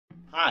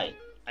Hi,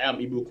 I am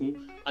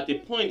Ibokun. At a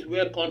point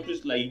where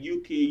countries like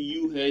UK,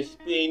 US,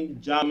 Spain,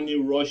 Germany,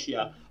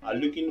 Russia are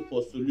looking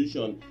for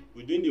solutions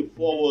within the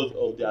four walls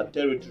of their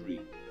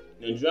territory,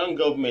 Nigerian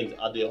government,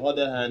 on the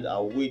other hand,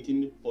 are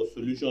waiting for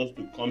solutions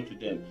to come to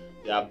them.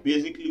 They are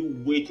basically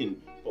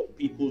waiting for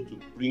people to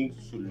bring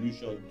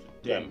solutions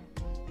to them.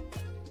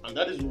 And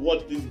that is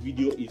what this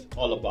video is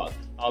all about.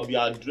 I'll be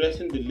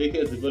addressing the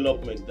latest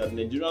development that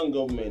Nigerian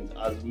government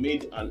has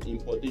made an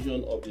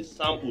importation of the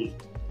samples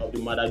of the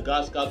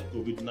Madagascar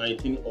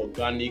COVID-19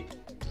 organic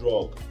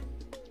drug.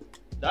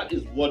 That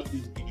is what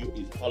this video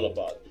is all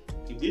about.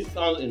 If this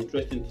sounds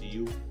interesting to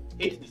you,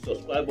 hit the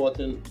subscribe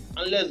button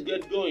and let's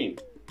get going.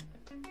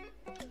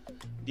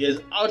 There's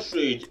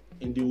outrage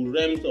in the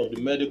realms of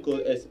the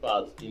medical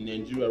experts in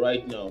Nigeria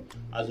right now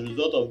as a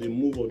result of the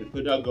move of the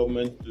federal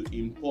government to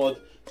import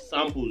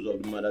samples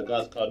of the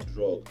Madagascar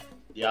drug.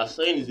 They are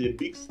saying it's a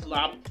big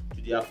slap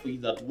to their face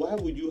that why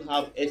would you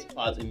have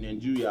experts in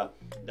Nigeria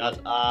that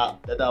are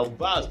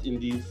vast in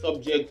the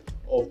subject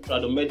of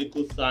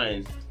tradomedical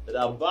science, that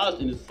are vast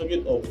in the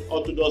subject of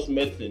orthodox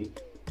medicine.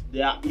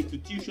 There are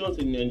institutions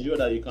in Nigeria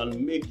that you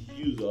can make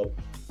use of,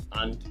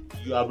 and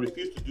you have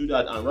refused to do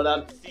that and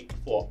rather seek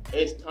for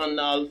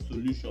external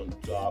solutions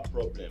to our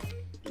problem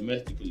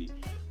domestically.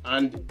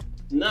 And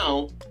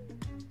now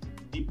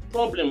the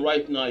problem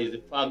right now is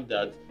the fact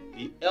that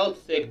the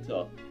health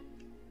sector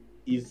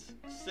is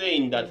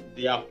saying that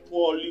they are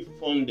poorly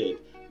funded,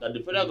 that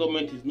the federal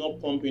government is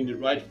not pumping the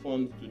right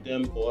funds to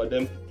them for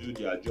them to do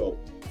their job.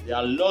 There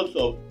are lots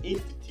of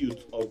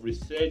institutes of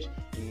research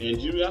in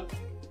Nigeria.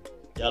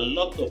 There are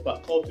lots of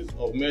faculties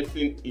of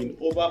medicine in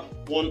over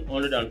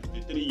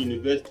 153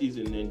 universities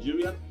in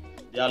Nigeria.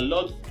 There are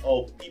lots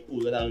of people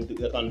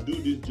that can do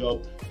this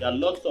job. There are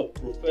lots of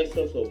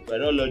professors of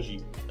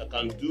virology that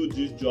can do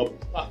this job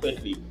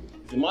perfectly.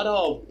 It's a matter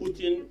of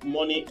putting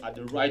money at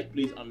the right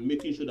place and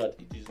making sure that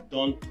it is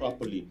done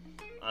properly.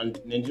 And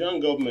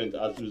Nigerian government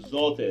has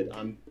resulted,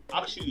 and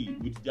actually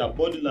with their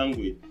body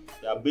language,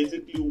 they are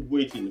basically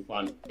waiting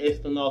for an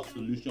external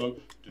solution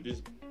to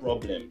this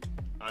problem.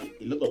 And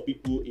a lot of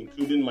people,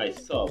 including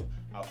myself,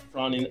 are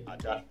frowning at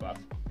that fact.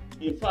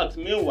 In fact,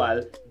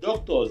 meanwhile,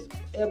 doctors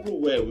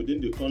everywhere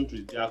within the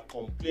country, they are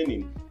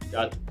complaining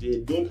that they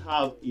don't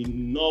have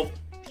enough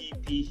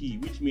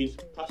PPE, which means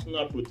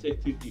personal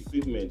protective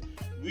equipment,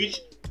 which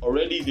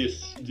already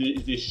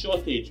is a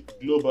shortage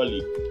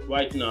globally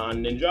right now,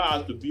 and Nigeria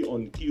has to be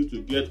on queue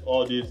to get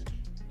all these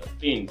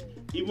things.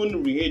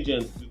 Even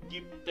reagents to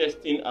keep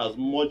testing as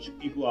much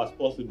people as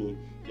possible,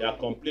 they are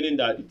complaining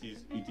that it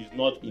is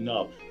not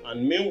enough.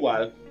 And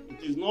meanwhile,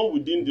 it is not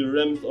within the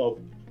realms of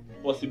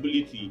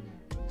possibility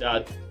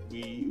that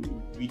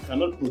we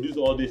cannot produce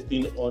all these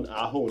things on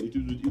our own.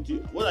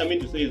 What I mean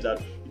to say is that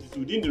it is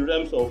within the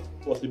realms of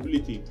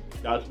possibility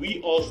that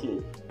we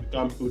also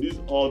can produce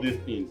all these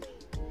things.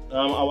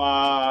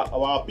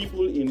 Our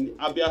people in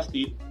Abia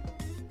State,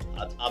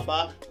 at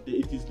Aba,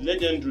 it is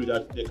legendary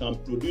that they can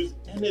produce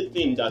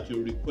anything that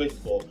you request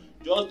for.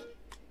 Just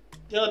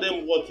tell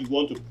them what you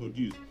want to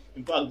produce.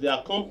 In fact, there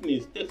are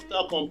companies,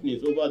 textile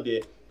companies over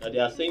there, that they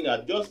are saying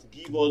that just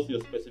give us your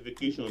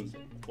specifications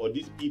for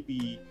this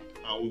PPE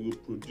and we will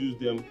produce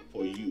them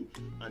for you.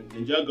 And the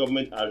Nigerian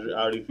government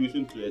are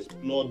refusing to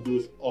explore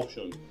those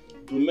options.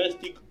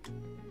 Domestic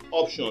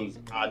options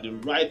are the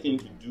right thing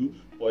to do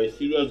for a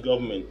serious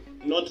government,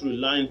 not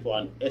relying for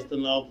an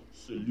external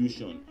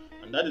solution.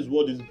 And that is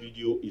what this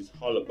video is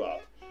all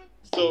about.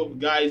 So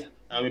guys,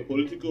 I'm a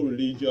political,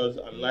 religious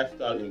and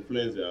lifestyle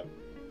influencer.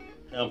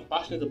 I am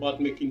passionate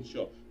about making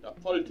sure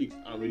that politics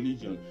and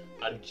religion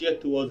are geared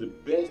towards the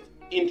best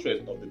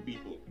interest of the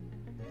people,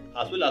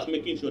 as well as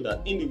making sure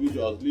that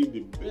individuals live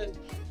the best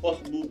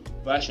possible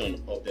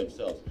version of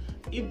themselves.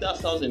 If that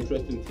sounds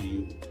interesting to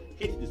you,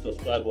 hit the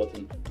subscribe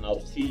button and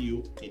I'll see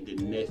you in the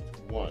next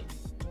one.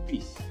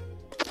 Peace.